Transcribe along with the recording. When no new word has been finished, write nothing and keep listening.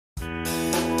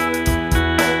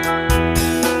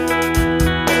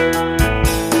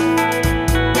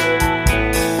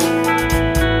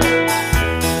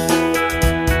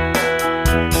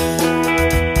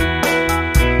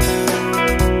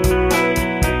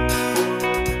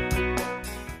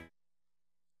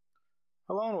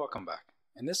Welcome back.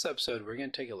 In this episode, we're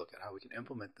going to take a look at how we can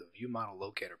implement the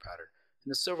ViewModelLocator pattern in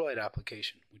the Silverlight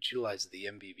application, which utilizes the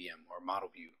MVVM or model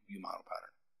view ViewModel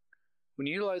pattern. When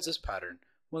you utilize this pattern,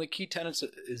 one of the key tenets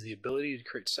is the ability to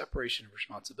create separation of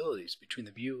responsibilities between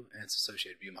the view and its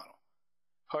associated view model.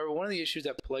 However, one of the issues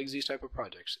that plagues these type of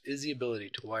projects is the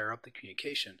ability to wire up the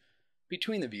communication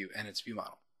between the view and its view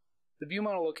model. The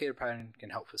ViewModelLocator pattern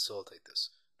can help facilitate this.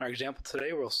 In our example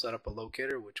today, we'll set up a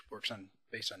locator which works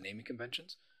based on naming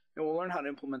conventions, and we'll learn how to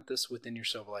implement this within your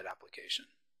Silverlight application.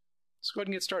 Let's go ahead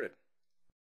and get started.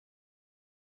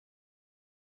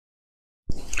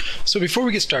 So before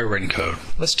we get started writing code,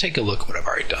 let's take a look at what I've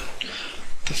already done.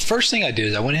 The first thing I did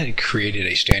is I went ahead and created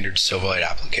a standard Silverlight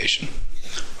application.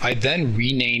 I then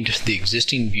renamed the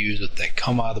existing views that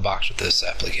come out of the box with this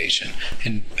application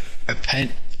and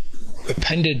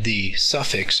appended the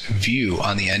suffix view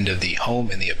on the end of the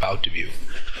home and the about to view.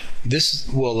 This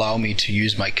will allow me to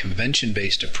use my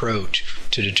convention-based approach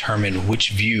to determine which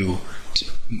view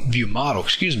model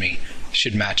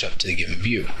should match up to the given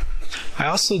view. I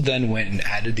also then went and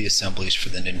added the assemblies for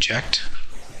the inject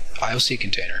IOC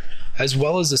container, as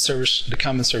well as the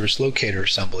common service locator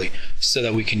assembly, so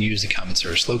that we can use the common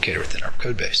service locator within our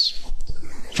code base.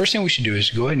 First thing we should do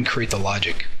is go ahead and create the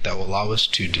logic that will allow us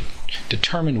to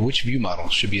determine which view model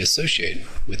should be associated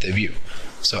with the view.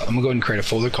 So I'm going to go ahead and create a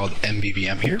folder called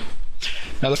MVVM here.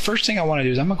 Now the first thing I want to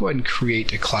do is I'm going to go ahead and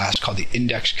create a class called the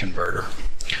index converter.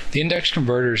 The index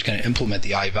converter is going to implement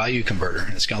the I-value converter,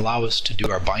 and it's going to allow us to do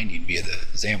our binding via the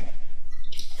XAML.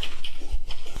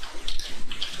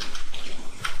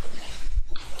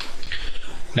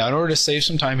 Now in order to save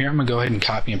some time here, I'm going to go ahead and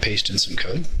copy and paste in some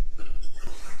code.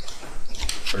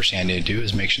 First thing I need to do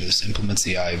is make sure this implements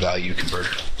the I-value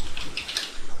converter.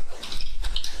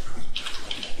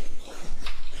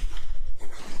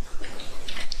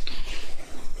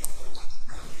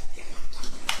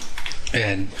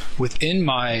 And within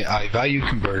my I-value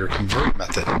converter convert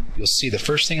method, you'll see the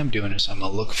first thing I'm doing is I'm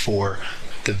going to look for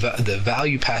the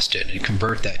value passed in and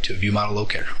convert that to a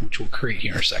ViewModelLocator, which we'll create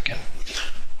here in a second.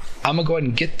 I'm going to go ahead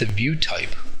and get the view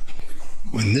type.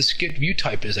 When this get view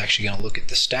type is actually going to look at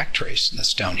the stack trace, and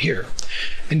that's down here,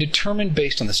 and determine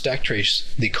based on the stack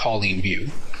trace the calling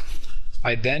view.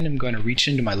 I then am going to reach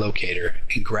into my locator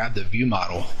and grab the view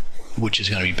model, which is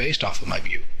going to be based off of my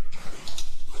view.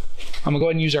 I'm going to go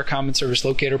ahead and use our common service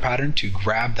locator pattern to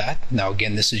grab that. Now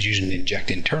again, this is using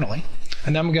inject internally.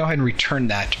 And then I'm going to go ahead and return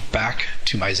that back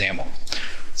to my XAML.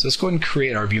 So let's go ahead and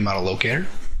create our ViewModelLocator.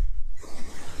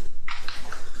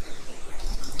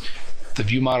 The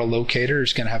ViewModelLocator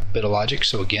is going to have a bit of logic,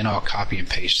 so again I'll copy and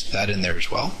paste that in there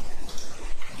as well.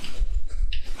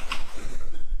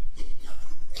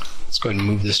 Let's go ahead and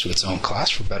move this to its own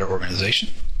class for better organization.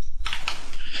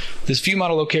 This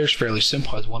ViewModelLocator is fairly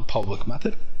simple. It has one public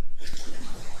method.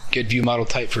 Get ViewModel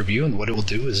type for view, and what it will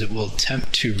do is it will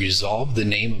attempt to resolve the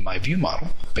name of my view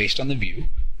model based on the view.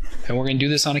 And we're going to do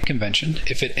this on a convention.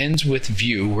 If it ends with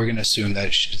view, we're going to assume that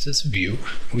it's a view.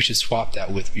 We should swap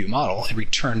that with view model and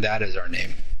return that as our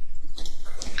name.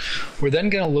 We're then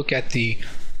going to look at the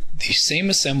same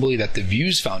assembly that the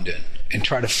views found in and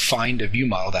try to find a view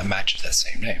model that matches that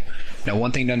same name. Now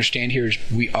one thing to understand here is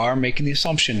we are making the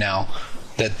assumption now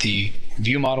that the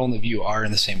view model and the view are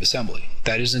in the same assembly.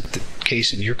 That isn't the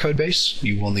case in your code base.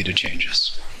 You will need to change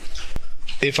this.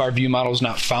 If our view model is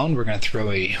not found, we're going to throw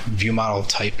a view model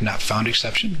type not found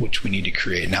exception, which we need to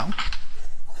create now.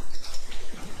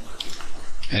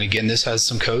 And again, this has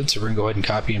some code, so we're going to go ahead and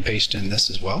copy and paste in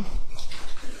this as well.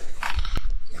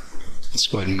 Let's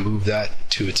go ahead and move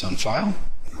that to its own file.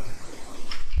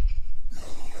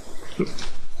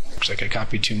 Looks like I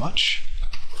copied too much.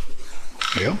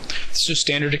 There we go. It's just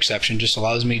standard exception, just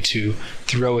allows me to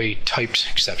throw a typed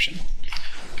exception.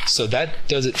 So that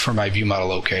does it for my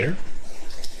ViewModelLocator.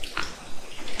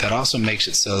 That also makes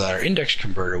it so that our index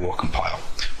converter will compile.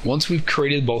 Once we've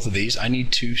created both of these, I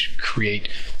need to create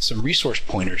some resource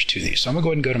pointers to these. So I'm going to go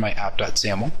ahead and go to my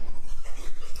app.xaml.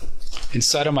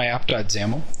 Inside of my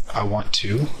app.xaml, I want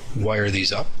to wire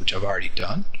these up, which I've already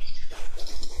done.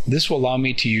 This will allow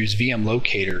me to use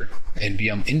VMLocator and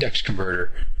VMIndexConverter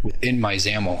within my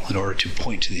XAML in order to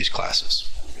point to these classes.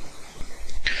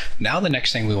 Now the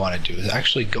next thing we want to do is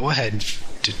actually go ahead and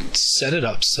set it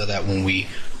up so that when we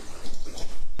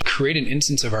create an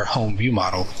instance of our home view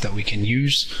model, that we can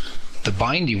use the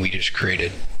binding we just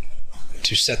created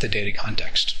to set the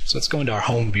DataContext. So let's go into our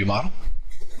home view model.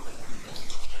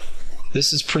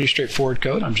 This is pretty straightforward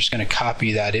code. I'm just going to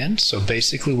copy that in. So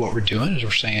basically what we're doing is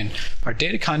we're saying our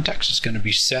DataContext is going to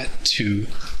be set to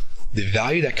the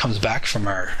value that comes back from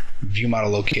our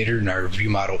ViewModelLocator and our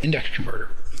ViewModel index converter.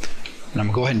 And I'm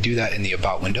going to go ahead and do that in the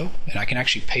About window. And I can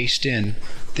actually paste in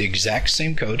the exact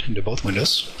same code into both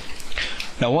windows.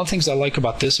 Now, one of the things I like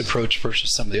about this approach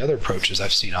versus some of the other approaches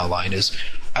I've seen online is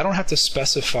I don't have to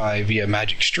specify via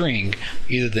magic string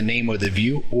either the name of the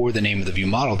view or the name of the view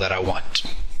model that I want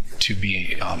to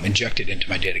be injected into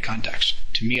my data context.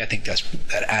 To me, I think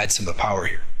that adds some of the power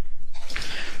here.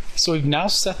 So we've now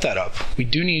set that up. We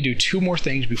do need to do two more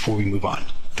things before we move on.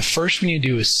 The first we need to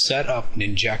do is set up an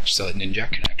inject so that an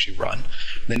inject can actually run.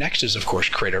 The next is, of course,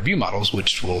 create our view models,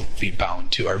 which will be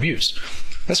bound to our views.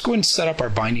 Let's go ahead and set up our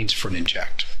bindings for an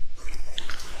inject.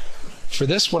 For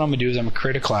this, what I'm going to do is I'm going to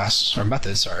create a class, or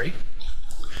method, sorry,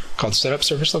 called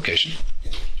setUpServiceLocation.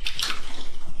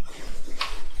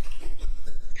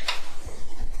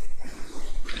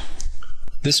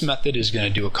 This method is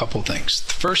going to do a couple things.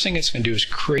 The first thing it's going to do is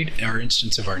create our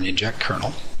instance of our inject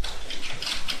kernel.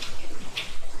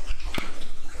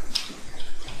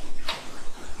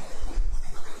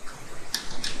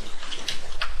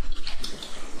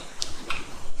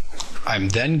 I'm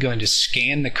then going to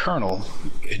scan the kernel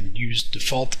and use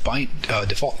default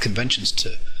conventions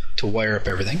to wire up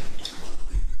everything.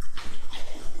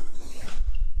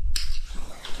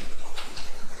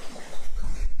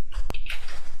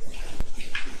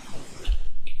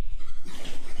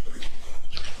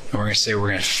 And we're going to say we're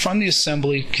going to fund the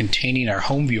assembly containing our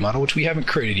home view model, which we haven't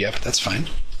created yet, but that's fine.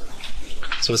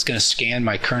 So it's going to scan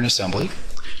my current assembly.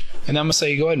 And then I'm going to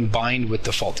say go ahead and bind with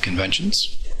default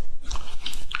conventions.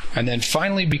 And then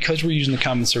finally, because we're using the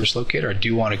Common Service Locator, I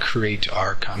do want to create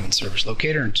our Common Service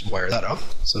Locator and wire that up.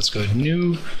 So let's go to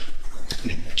New,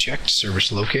 Inject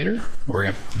Service Locator. We're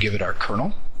going to give it our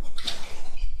kernel.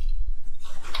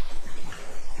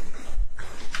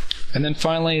 And then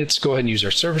finally, let's go ahead and use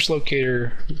our Service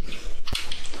Locator.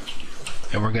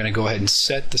 And we're going to go ahead and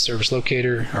set the Service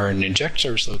Locator, or an Inject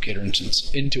Service Locator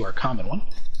instance, into our common one.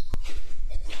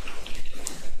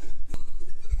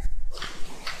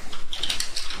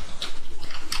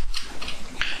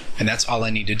 And that's all I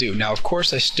need to do. Now, of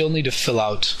course, I still need to fill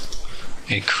out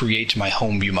and create my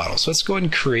home view model. So let's go ahead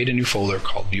and create a new folder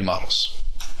called ViewModels.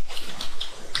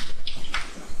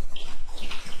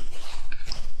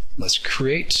 Let's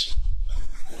create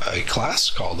a class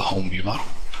called the home view model.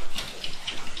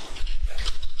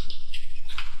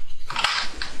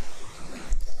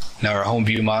 Now our home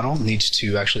view model needs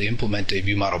to actually implement a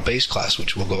view model base class,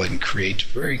 which we'll go ahead and create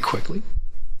very quickly.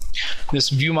 This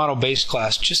view model base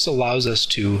class just allows us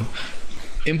to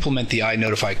implement the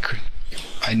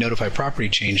iNotify property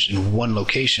change in one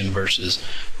location versus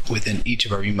within each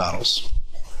of our view models.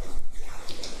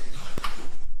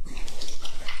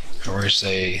 And we're going to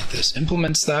say this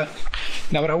implements that.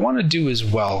 Now what I want to do as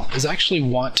well is actually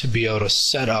want to be able to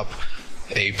set up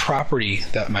a property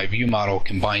that my view model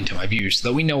can bind to my view so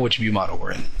that we know which view model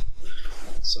we're in.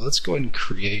 So let's go ahead and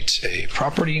create a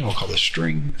property, and we'll call this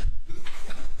string.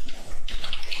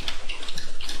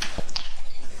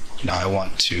 Now I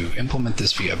want to implement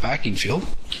this via backing field.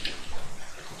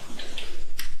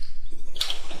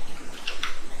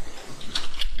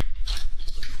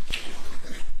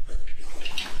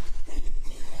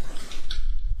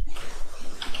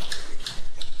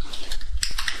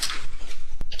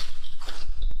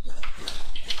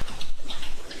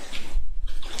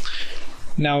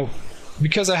 Now,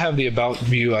 because I have the About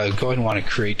view, I'll go ahead and want to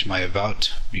create my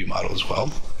About view model as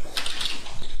well.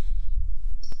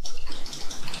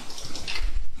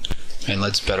 And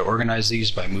let's better organize these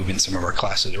by moving some of our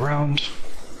classes around.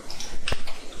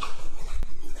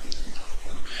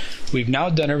 We've now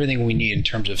done everything we need in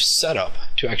terms of setup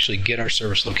to actually get our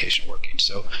service location working.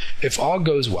 So if all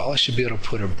goes well, I should be able to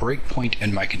put a breakpoint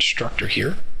in my constructor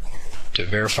here to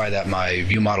verify that my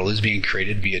view model is being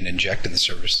created via an inject in the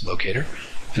service locator.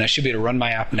 And I should be able to run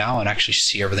my app now and actually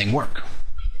see everything work.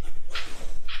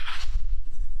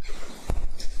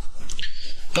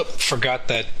 Oh, forgot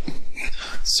that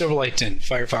Silverlight and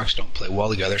Firefox don't play well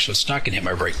together, so it's not going to hit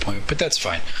my breakpoint, but that's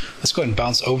fine. Let's go ahead and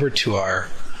bounce over to our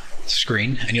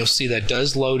screen, and you'll see that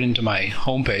does load into my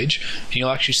home page, and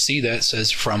you'll actually see that it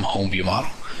says from home view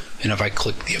model. And if I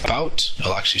click the About,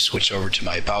 it'll actually switch over to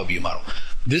my About view model.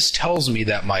 This tells me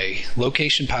that my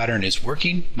location pattern is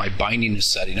working, my binding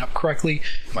is setting up correctly,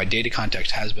 my data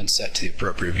context has been set to the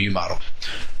appropriate view model.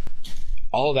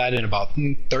 All of that in about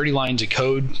 30 lines of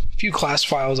code, a few class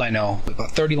files I know,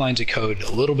 about 30 lines of code,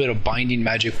 a little bit of binding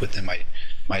magic within my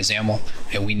XAML,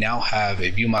 and we now have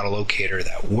a ViewModelLocator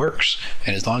that works.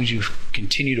 And as long as you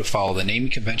continue to follow the naming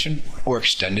convention or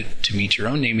extend it to meet your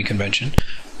own naming convention,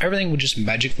 everything will just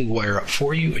magically wire up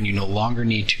for you, and you no longer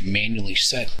need to manually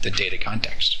set the data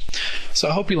context. So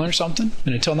I hope you learned something,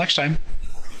 and until next time,